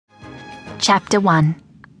Chapter 1.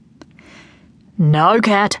 No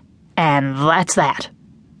cat, and that's that.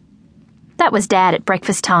 That was Dad at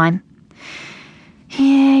breakfast time.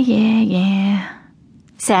 Yeah.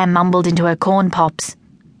 Sam mumbled into her corn pops.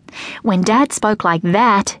 When Dad spoke like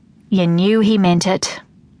that, you knew he meant it.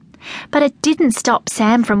 But it didn't stop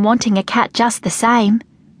Sam from wanting a cat just the same.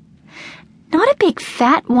 Not a big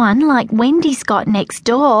fat one like Wendy's got next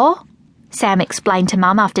door, Sam explained to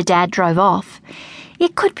Mum after Dad drove off.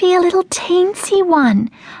 It could be a little teensy one.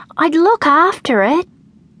 I'd look after it.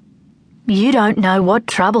 You don't know what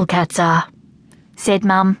trouble cats are, said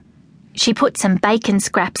Mum. She put some bacon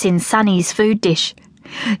scraps in Sonny's food dish.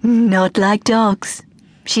 Not like dogs,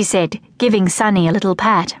 she said, giving Sonny a little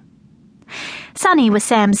pat. Sonny was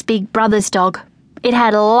Sam's big brother's dog. It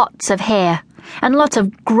had lots of hair and lots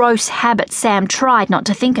of gross habits Sam tried not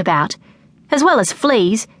to think about, as well as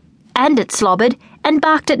fleas, and it slobbered and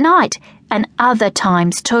barked at night, and other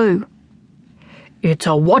times too. It's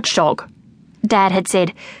a watchdog, Dad had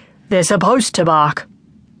said. They're supposed to bark.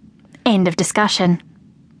 End of discussion.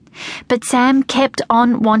 But Sam kept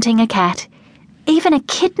on wanting a cat. Even a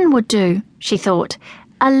kitten would do, she thought.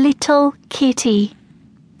 A little kitty.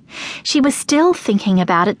 She was still thinking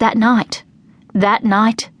about it that night. That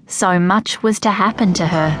night, so much was to happen to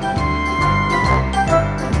her.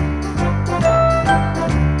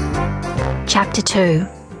 Chapter 2.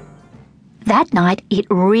 That night it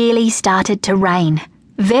really started to rain,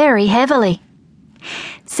 very heavily.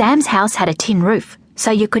 Sam's house had a tin roof, so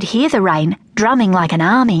you could hear the rain drumming like an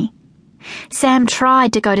army. Sam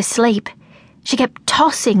tried to go to sleep. She kept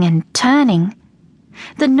tossing and turning.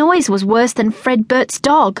 The noise was worse than Fredbert's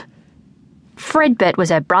dog. Fredbert was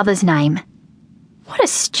her brother's name. What a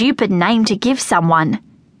stupid name to give someone.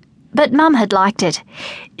 But Mum had liked it.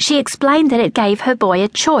 She explained that it gave her boy a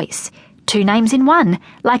choice. 2 names in one,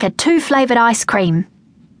 like a 2-flavoured ice cream.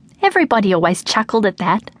 Everybody always chuckled at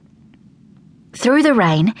that. Through the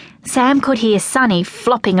rain, Sam could hear Sonny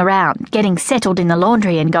flopping around, getting settled in the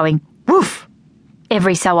laundry and going, woof,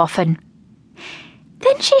 every so often.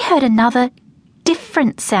 Then she heard another,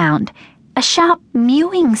 different sound, a sharp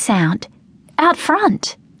mewing sound, out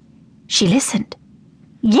front. She listened.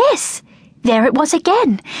 Yes, there it was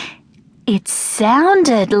again. It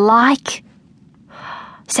sounded like...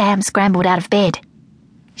 Sam scrambled out of bed.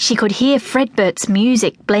 She could hear Fredbert's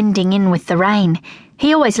music blending in with the rain.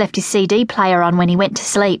 He always left his CD player on when he went to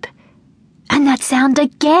sleep. And that sound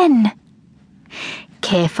again.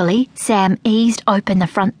 Carefully, Sam eased open the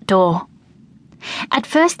front door. At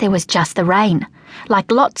first there was just the rain, like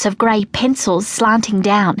lots of grey pencils slanting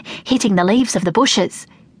down, hitting the leaves of the bushes.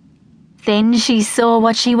 Then she saw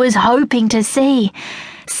what she was hoping to see,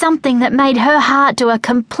 something that made her heart do a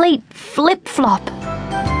complete flip-flop.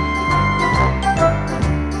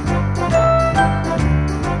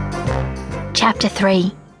 Chapter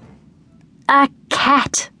 3. A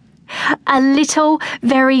cat. A little,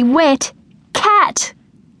 very wet cat.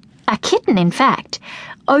 A kitten, in fact,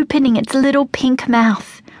 opening its little pink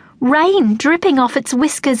mouth, rain dripping off its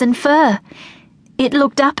whiskers and fur. It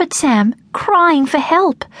looked up at Sam, crying for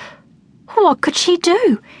help. What could she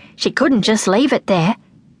do? She couldn't just leave it there.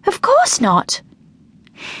 Of course not.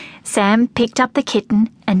 Sam picked up the kitten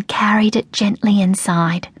and carried it gently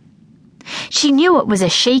inside. She knew it was a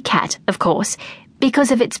she-cat, of course,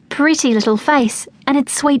 because of its pretty little face and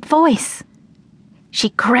its sweet voice.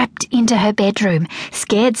 She crept into her bedroom,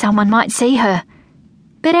 scared someone might see her.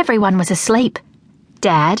 But everyone was asleep.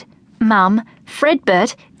 Dad, Mum,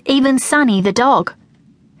 Fredbert, even Sonny the dog.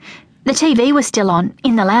 The TV was still on,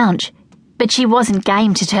 in the lounge, but she wasn't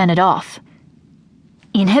game to turn it off.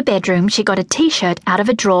 In her bedroom, she got a t-shirt out of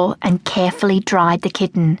a drawer and carefully dried the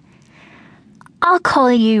kitten. I'll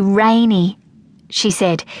call you Rainy, she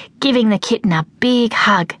said, giving the kitten a big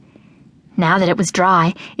hug. Now that it was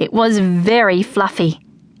dry, it was very fluffy,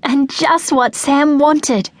 and just what Sam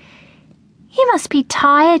wanted. You must be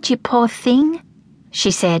tired, you poor thing, she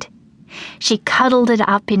said. She cuddled it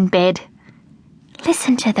up in bed.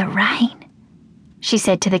 Listen to the rain, she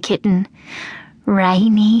said to the kitten.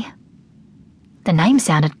 Rainy. The name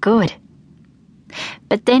sounded good.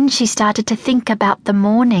 But then she started to think about the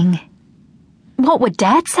morning. What would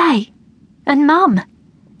Dad say? And Mum?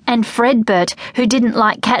 And Fredbert, who didn't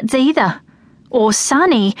like cats either? Or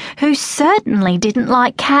Sonny, who certainly didn't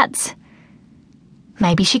like cats?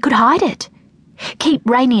 Maybe she could hide it. Keep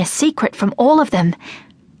Rainy a secret from all of them.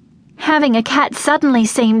 Having a cat suddenly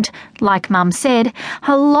seemed, like Mum said,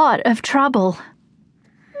 a lot of trouble.